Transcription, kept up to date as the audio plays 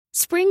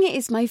Spring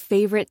is my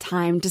favorite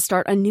time to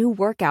start a new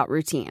workout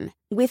routine.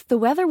 With the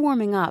weather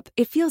warming up,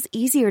 it feels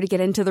easier to get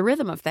into the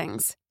rhythm of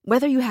things.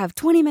 Whether you have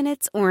 20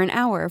 minutes or an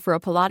hour for a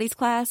Pilates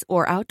class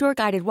or outdoor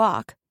guided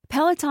walk,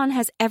 Peloton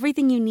has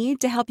everything you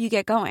need to help you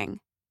get going.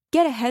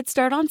 Get a head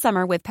start on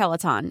summer with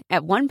Peloton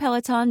at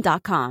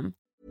onepeloton.com.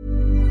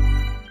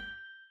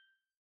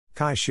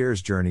 Kai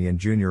shares journey in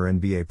junior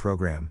NBA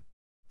program.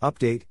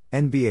 Update: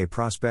 NBA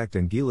prospect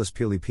and Gilas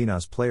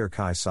Pilipinas player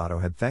Kai Sato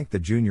had thanked the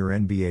junior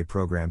NBA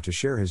program to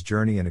share his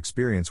journey and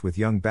experience with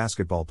young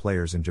basketball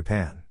players in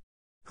Japan.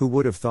 Who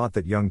would have thought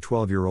that young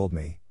 12-year-old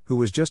me, who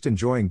was just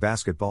enjoying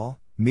basketball,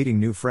 meeting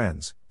new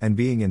friends, and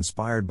being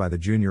inspired by the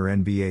junior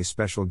NBA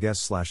special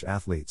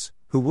guests/athletes,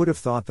 who would have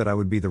thought that I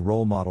would be the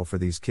role model for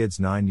these kids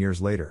 9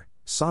 years later,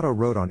 Sato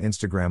wrote on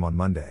Instagram on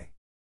Monday.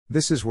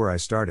 This is where I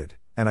started,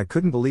 and I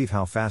couldn't believe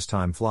how fast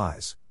time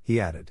flies, he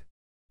added.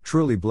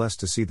 Truly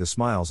blessed to see the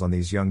smiles on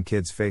these young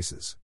kids'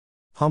 faces.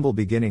 Humble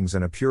beginnings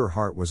and a pure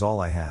heart was all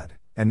I had,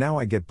 and now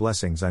I get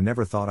blessings I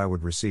never thought I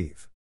would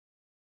receive.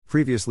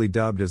 Previously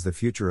dubbed as the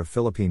future of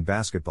Philippine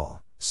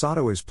basketball,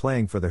 Sato is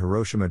playing for the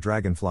Hiroshima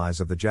Dragonflies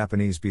of the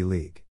Japanese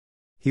B-League.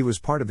 He was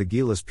part of the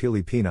Gilas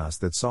Pilipinas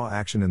that saw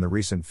action in the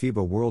recent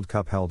FIBA World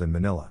Cup held in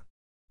Manila.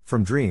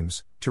 From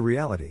dreams, to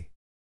reality.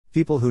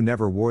 People who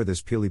never wore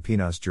this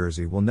Pilipinas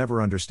jersey will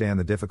never understand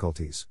the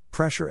difficulties,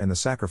 pressure and the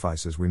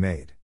sacrifices we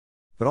made.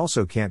 But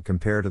also can't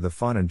compare to the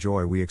fun and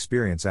joy we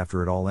experience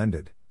after it all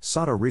ended,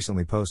 Sato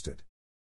recently posted.